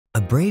A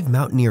brave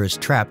mountaineer is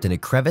trapped in a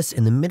crevice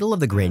in the middle of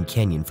the Grand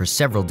Canyon for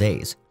several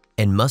days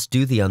and must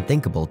do the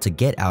unthinkable to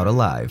get out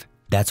alive.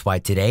 That's why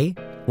today,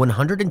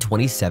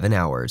 127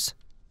 hours.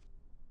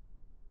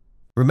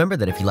 Remember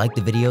that if you like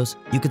the videos,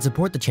 you can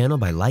support the channel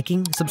by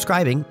liking,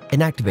 subscribing,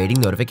 and activating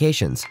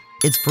notifications.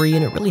 It's free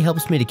and it really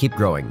helps me to keep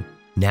growing.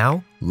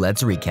 Now,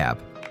 let's recap.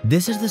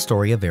 This is the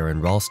story of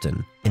Aron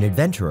Ralston, an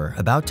adventurer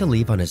about to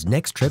leave on his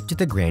next trip to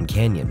the Grand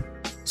Canyon.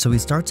 So he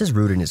starts his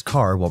route in his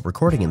car while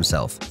recording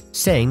himself,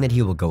 saying that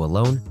he will go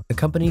alone,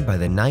 accompanied by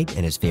the night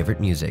and his favorite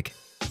music.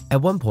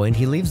 At one point,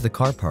 he leaves the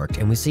car parked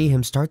and we see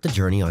him start the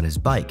journey on his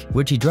bike,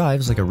 which he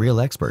drives like a real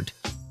expert.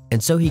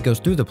 And so he goes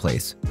through the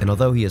place, and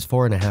although he is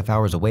 4.5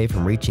 hours away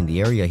from reaching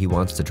the area he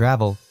wants to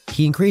travel,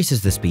 he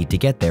increases the speed to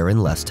get there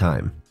in less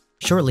time.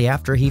 Shortly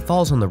after, he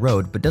falls on the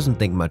road but doesn't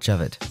think much of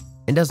it,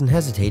 and doesn't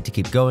hesitate to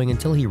keep going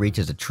until he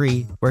reaches a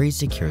tree where he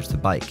secures the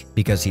bike,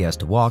 because he has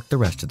to walk the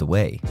rest of the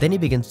way. Then he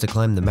begins to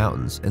climb the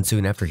mountains, and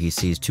soon after he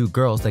sees two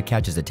girls that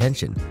catch his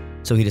attention,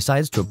 so he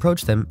decides to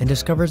approach them and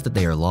discovers that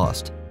they are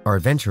lost. Our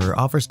adventurer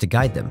offers to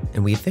guide them,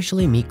 and we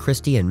officially meet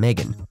Christy and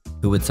Megan,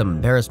 who with some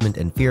embarrassment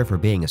and fear for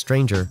being a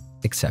stranger,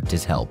 accept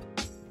his help.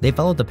 They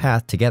follow the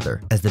path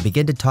together as they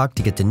begin to talk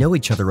to get to know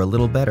each other a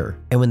little better,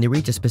 and when they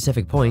reach a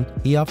specific point,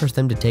 he offers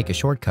them to take a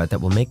shortcut that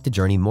will make the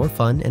journey more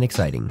fun and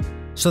exciting.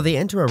 So they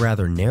enter a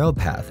rather narrow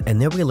path, and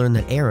there we learn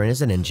that Aron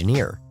is an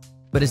engineer,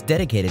 but is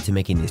dedicated to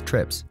making these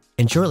trips.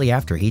 And shortly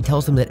after, he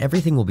tells them that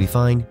everything will be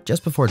fine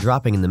just before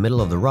dropping in the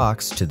middle of the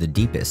rocks to the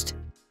deepest.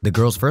 The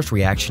girls' first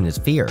reaction is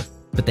fear,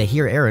 but they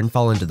hear Aron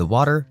fall into the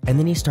water, and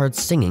then he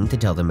starts singing to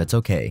tell them it's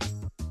okay.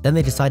 Then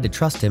they decide to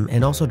trust him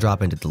and also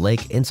drop into the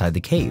lake inside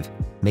the cave,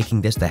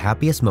 making this the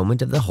happiest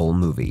moment of the whole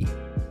movie.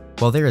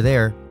 While they are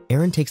there,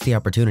 Aron takes the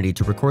opportunity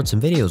to record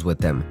some videos with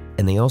them,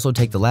 and they also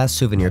take the last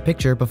souvenir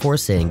picture before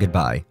saying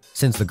goodbye,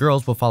 since the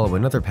girls will follow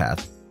another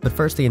path, but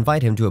first they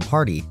invite him to a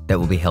party that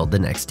will be held the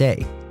next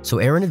day. So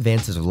Aron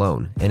advances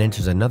alone and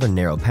enters another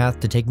narrow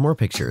path to take more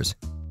pictures,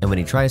 and when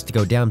he tries to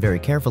go down very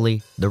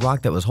carefully, the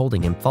rock that was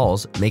holding him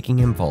falls, making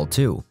him fall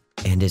too,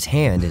 and his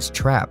hand is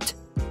trapped.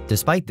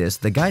 Despite this,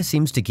 the guy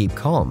seems to keep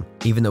calm,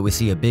 even though we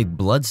see a big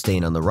blood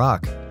stain on the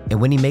rock. And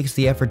when he makes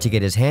the effort to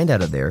get his hand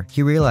out of there,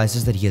 he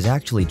realizes that he is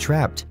actually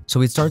trapped, so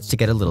he starts to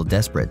get a little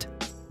desperate.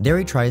 There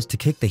he tries to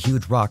kick the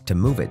huge rock to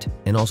move it,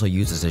 and also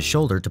uses his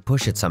shoulder to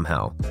push it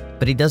somehow.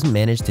 But he doesn't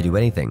manage to do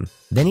anything.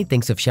 Then he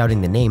thinks of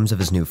shouting the names of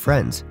his new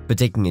friends, but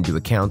taking into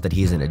account that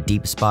he is in a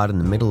deep spot in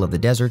the middle of the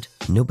desert,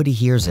 nobody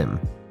hears him.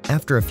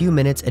 After a few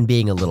minutes and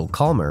being a little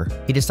calmer,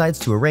 he decides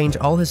to arrange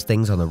all his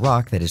things on the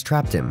rock that has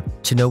trapped him,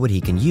 to know what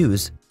he can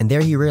use, and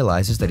there he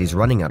realizes that he's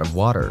running out of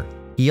water.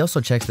 He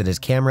also checks that his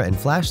camera and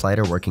flashlight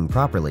are working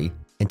properly,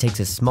 and takes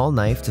his small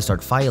knife to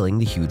start filing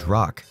the huge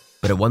rock.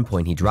 But at one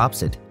point he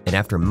drops it, and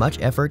after much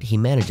effort he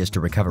manages to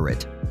recover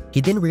it.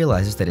 He then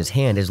realizes that his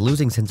hand is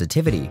losing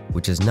sensitivity,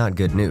 which is not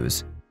good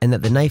news, and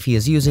that the knife he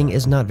is using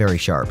is not very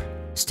sharp.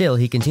 Still,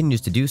 he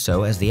continues to do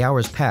so as the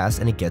hours pass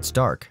and it gets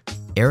dark.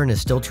 Aron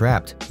is still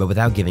trapped, but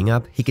without giving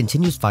up, he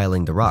continues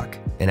filing the rock,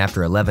 and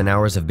after 11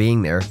 hours of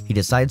being there, he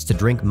decides to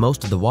drink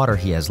most of the water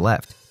he has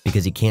left,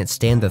 because he can't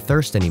stand the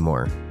thirst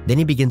anymore. Then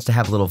he begins to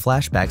have little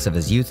flashbacks of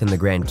his youth in the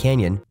Grand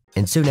Canyon,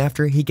 and soon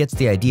after, he gets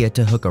the idea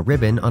to hook a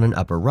ribbon on an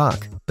upper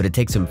rock, but it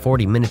takes him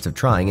 40 minutes of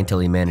trying until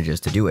he manages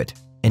to do it,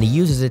 and he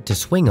uses it to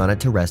swing on it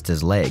to rest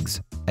his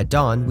legs. At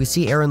dawn, we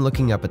see Aron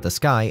looking up at the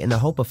sky in the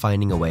hope of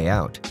finding a way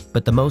out,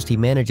 but the most he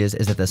manages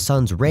is that the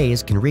sun's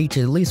rays can reach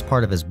at least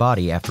part of his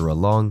body after a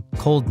long,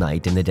 cold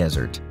night in the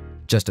desert.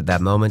 Just at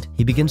that moment,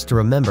 he begins to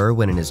remember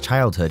when in his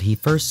childhood he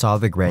first saw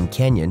the Grand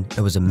Canyon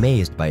and was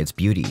amazed by its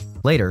beauty.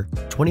 Later,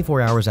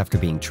 24 hours after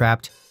being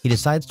trapped, he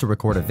decides to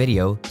record a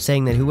video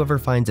saying that whoever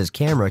finds his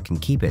camera can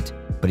keep it,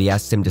 but he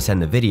asks him to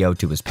send the video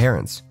to his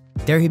parents.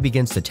 There he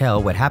begins to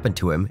tell what happened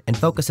to him and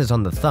focuses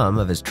on the thumb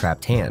of his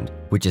trapped hand,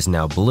 which is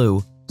now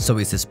blue, so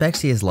he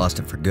suspects he has lost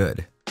it for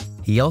good.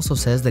 He also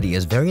says that he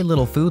has very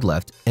little food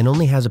left and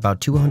only has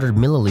about 200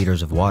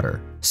 milliliters of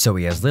water, so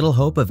he has little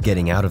hope of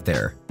getting out of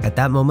there. At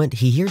that moment,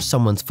 he hears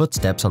someone's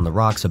footsteps on the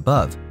rocks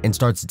above and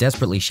starts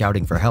desperately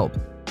shouting for help.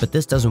 But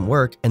this doesn't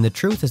work, and the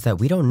truth is that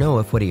we don't know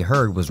if what he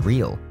heard was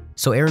real.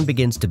 So Aron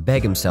begins to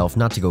beg himself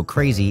not to go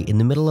crazy in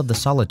the middle of the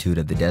solitude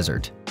of the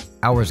desert.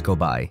 Hours go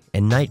by,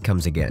 and night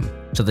comes again,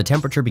 so the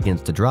temperature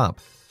begins to drop.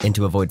 And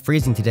to avoid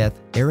freezing to death,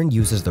 Aron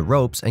uses the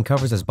ropes and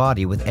covers his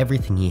body with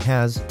everything he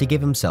has to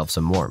give himself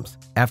some warmth.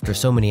 After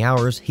so many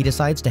hours, he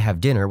decides to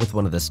have dinner with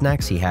one of the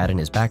snacks he had in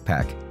his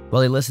backpack,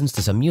 while he listens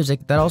to some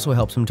music that also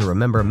helps him to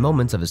remember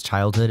moments of his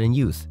childhood and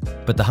youth.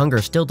 But the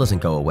hunger still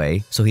doesn't go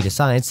away, so he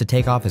decides to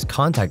take off his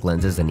contact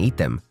lenses and eat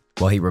them.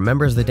 While he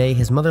remembers the day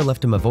his mother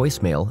left him a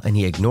voicemail and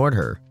he ignored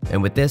her,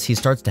 and with this he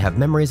starts to have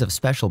memories of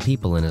special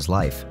people in his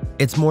life.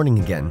 It's morning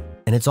again,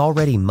 and it's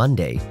already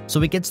Monday, so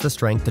he gets the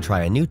strength to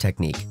try a new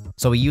technique.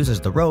 So he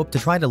uses the rope to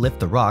try to lift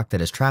the rock that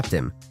has trapped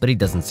him, but he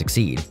doesn't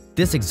succeed.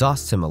 This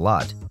exhausts him a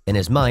lot, and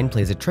his mind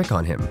plays a trick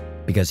on him,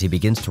 because he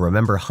begins to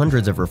remember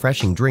hundreds of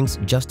refreshing drinks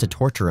just to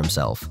torture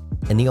himself.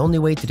 and the only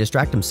way to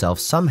distract himself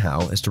somehow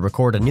is to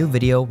record a new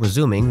video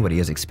resuming what he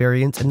has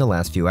experienced in the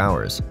last few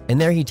hours. And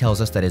there he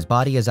tells us that his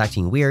body is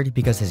acting weird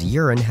because his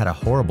urine had a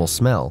horrible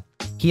smell.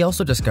 He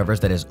also discovers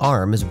that his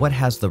arm is what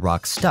has the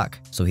rock stuck,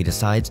 so he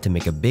decides to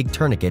make a big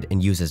tourniquet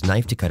and use his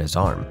knife to cut his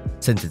arm,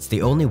 since it's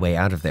the only way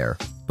out of there.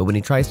 But when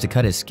he tries to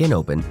cut his skin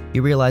open, he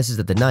realizes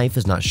that the knife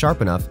is not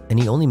sharp enough and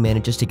he only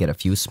manages to get a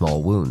few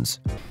small wounds.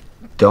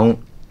 Don't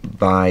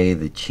buy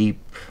the cheap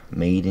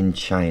made in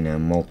China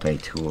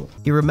multi-tool.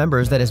 He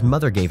remembers that his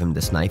mother gave him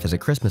this knife as a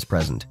Christmas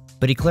present,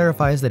 but he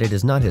clarifies that it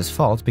is not his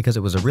fault because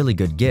it was a really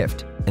good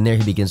gift, and there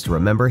he begins to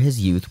remember his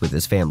youth with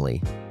his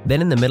family.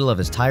 Then in the middle of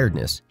his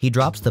tiredness, he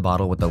drops the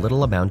bottle with the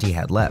little amount he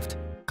had left,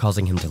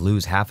 causing him to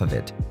lose half of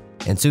it.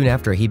 And soon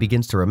after, he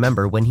begins to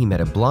remember when he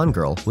met a blonde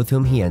girl with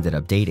whom he ended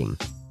up dating.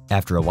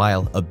 After a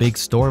while, a big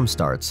storm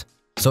starts.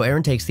 So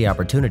Aron takes the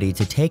opportunity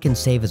to take and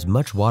save as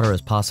much water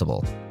as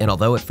possible. And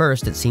although at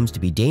first it seems to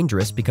be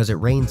dangerous because it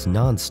rains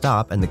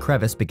non-stop and the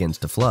crevice begins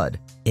to flood,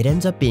 it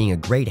ends up being a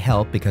great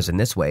help because in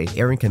this way,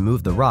 Aron can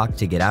move the rock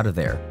to get out of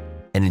there.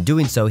 And in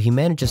doing so, he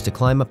manages to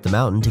climb up the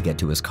mountain to get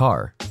to his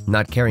car.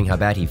 Not caring how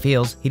bad he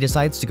feels, he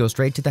decides to go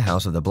straight to the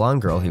house of the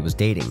blonde girl he was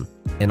dating.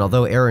 And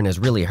although Aron is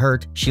really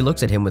hurt, she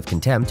looks at him with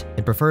contempt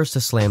and prefers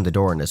to slam the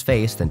door in his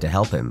face than to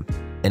help him.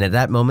 And at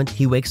that moment,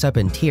 he wakes up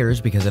in tears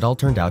because it all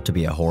turned out to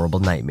be a horrible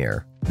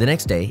nightmare. The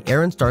next day,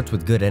 Aron starts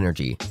with good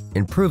energy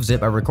and proves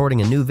it by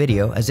recording a new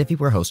video as if he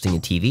were hosting a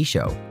TV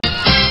show.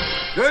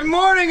 Good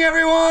morning,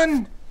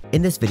 everyone!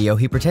 In this video,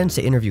 he pretends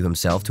to interview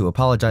himself to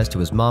apologize to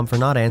his mom for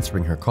not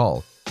answering her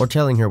call or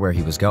telling her where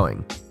he was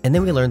going. And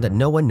then we learn that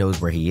no one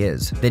knows where he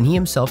is. Then he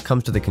himself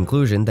comes to the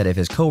conclusion that if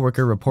his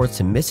coworker reports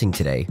him missing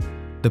today,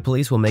 the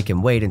police will make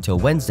him wait until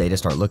Wednesday to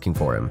start looking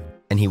for him,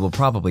 and he will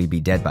probably be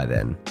dead by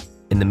then.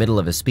 In the middle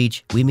of his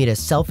speech, we meet a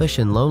selfish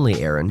and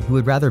lonely Aron who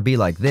would rather be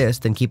like this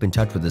than keep in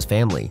touch with his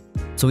family.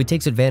 So he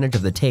takes advantage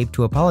of the tape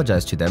to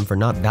apologize to them for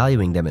not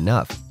valuing them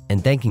enough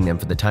and thanking them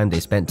for the time they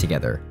spent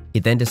together. He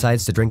then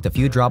decides to drink the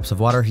few drops of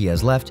water he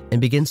has left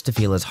and begins to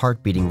feel his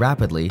heart beating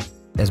rapidly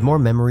as more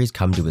memories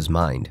come to his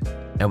mind.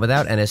 And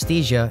without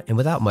anesthesia and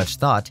without much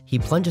thought, he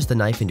plunges the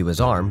knife into his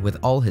arm with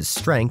all his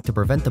strength to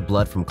prevent the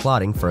blood from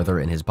clotting further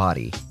in his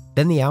body.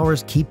 Then the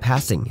hours keep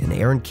passing and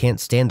Aron can't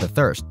stand the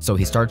thirst, so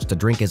he starts to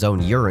drink his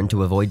own urine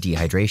to avoid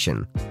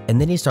dehydration. And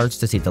then he starts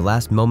to see the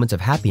last moments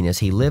of happiness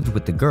he lived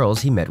with the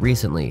girls he met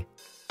recently.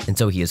 And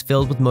so he is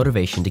filled with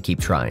motivation to keep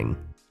trying.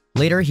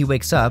 Later, he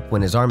wakes up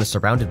when his arm is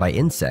surrounded by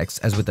insects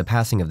as with the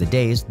passing of the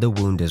days, the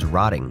wound is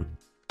rotting.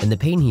 And the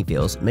pain he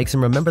feels makes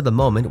him remember the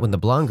moment when the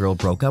blonde girl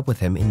broke up with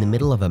him in the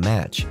middle of a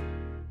match.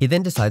 He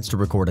then decides to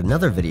record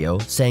another video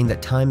saying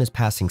that time is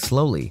passing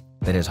slowly,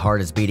 that his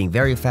heart is beating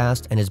very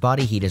fast and his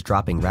body heat is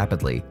dropping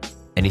rapidly,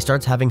 and he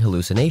starts having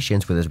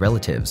hallucinations with his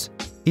relatives.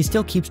 He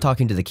still keeps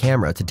talking to the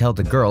camera to tell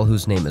the girl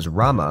whose name is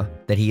Rama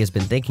that he has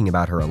been thinking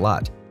about her a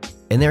lot.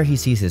 And there he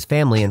sees his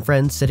family and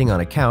friends sitting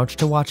on a couch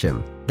to watch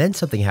him. Then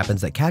something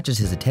happens that catches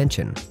his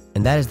attention,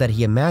 and that is that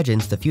he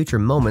imagines the future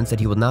moments that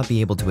he will not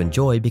be able to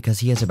enjoy because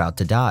he is about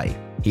to die.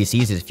 He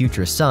sees his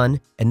future son,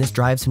 and this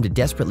drives him to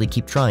desperately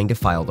keep trying to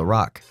file the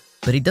rock.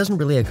 But he doesn't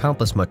really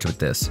accomplish much with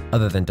this,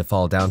 other than to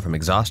fall down from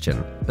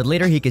exhaustion. But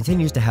later he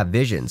continues to have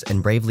visions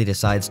and bravely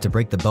decides to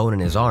break the bone in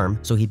his arm,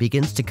 so he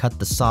begins to cut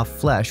the soft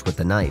flesh with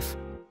the knife.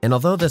 And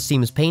although this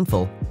seems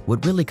painful,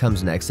 what really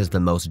comes next is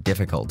the most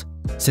difficult,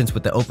 since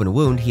with the open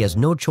wound he has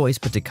no choice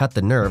but to cut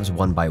the nerves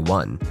one by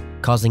one,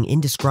 causing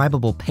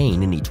indescribable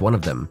pain in each one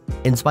of them.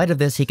 In spite of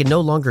this, he can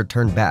no longer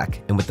turn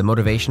back, and with the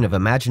motivation of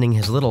imagining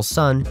his little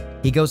son,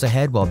 he goes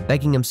ahead while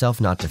begging himself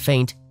not to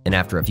faint, and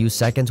after a few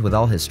seconds with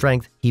all his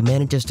strength, he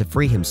manages to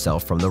free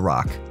himself from the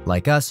rock.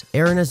 Like us,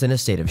 Aron is in a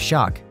state of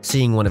shock,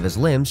 seeing one of his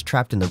limbs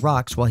trapped in the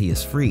rocks while he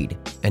is freed,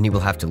 and he will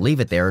have to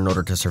leave it there in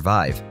order to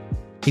survive.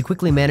 He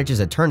quickly manages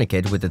a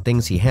tourniquet with the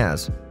things he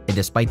has, and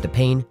despite the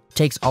pain,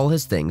 takes all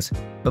his things,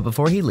 but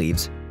before he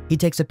leaves, he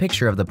takes a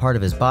picture of the part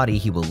of his body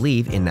he will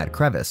leave in that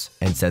crevice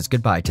and says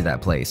goodbye to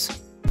that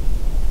place.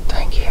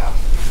 Thank you.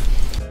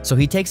 So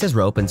he takes his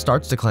rope and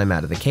starts to climb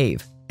out of the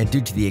cave, and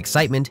due to the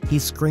excitement, he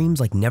screams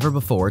like never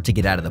before to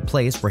get out of the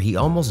place where he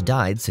almost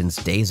died since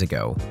days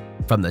ago.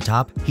 From the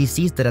top, he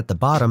sees that at the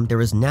bottom there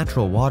is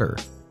natural water,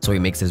 so he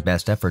makes his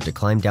best effort to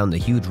climb down the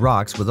huge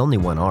rocks with only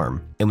one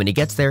arm. And when he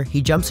gets there,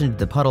 he jumps into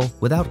the puddle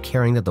without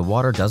caring that the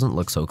water doesn't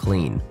look so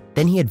clean.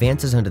 Then he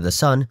advances under the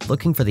sun,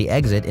 looking for the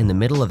exit in the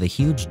middle of the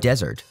huge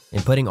desert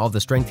and putting all the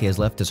strength he has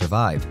left to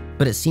survive.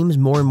 But it seems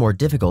more and more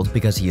difficult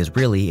because he is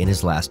really in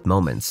his last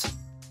moments.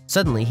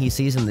 Suddenly, he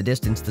sees in the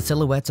distance the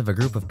silhouettes of a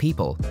group of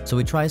people, so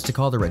he tries to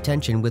call their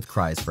attention with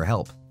cries for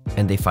help.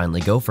 And they finally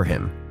go for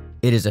him.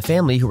 It is a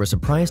family who are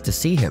surprised to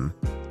see him,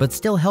 but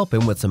still help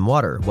him with some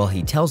water while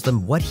he tells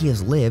them what he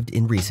has lived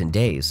in recent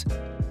days.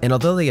 And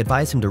although they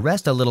advise him to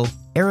rest a little,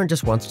 Aron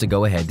just wants to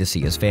go ahead to see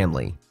his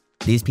family.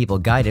 These people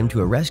guide him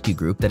to a rescue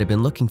group that had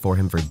been looking for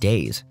him for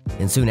days,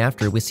 and soon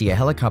after we see a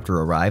helicopter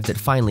arrive that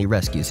finally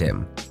rescues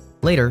him.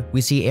 Later, we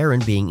see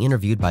Aron being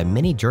interviewed by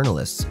many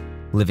journalists,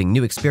 living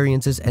new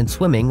experiences and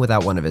swimming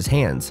without one of his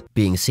hands,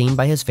 being seen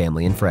by his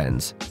family and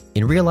friends.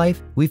 In real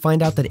life, we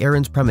find out that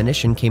Aron's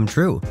premonition came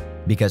true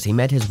because he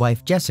met his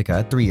wife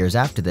Jessica 3 years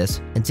after this,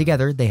 and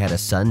together they had a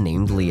son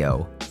named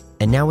Leo.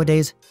 And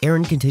nowadays,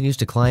 Aron continues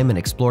to climb and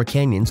explore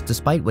canyons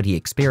despite what he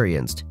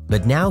experienced,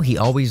 but now he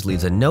always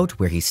leaves a note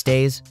where he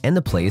stays and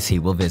the place he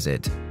will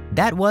visit.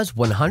 That was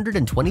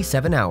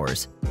 127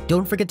 hours.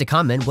 Don't forget to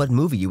comment what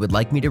movie you would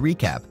like me to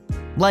recap.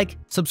 Like,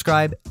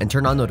 subscribe, and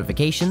turn on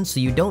notifications so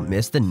you don't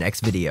miss the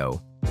next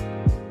video.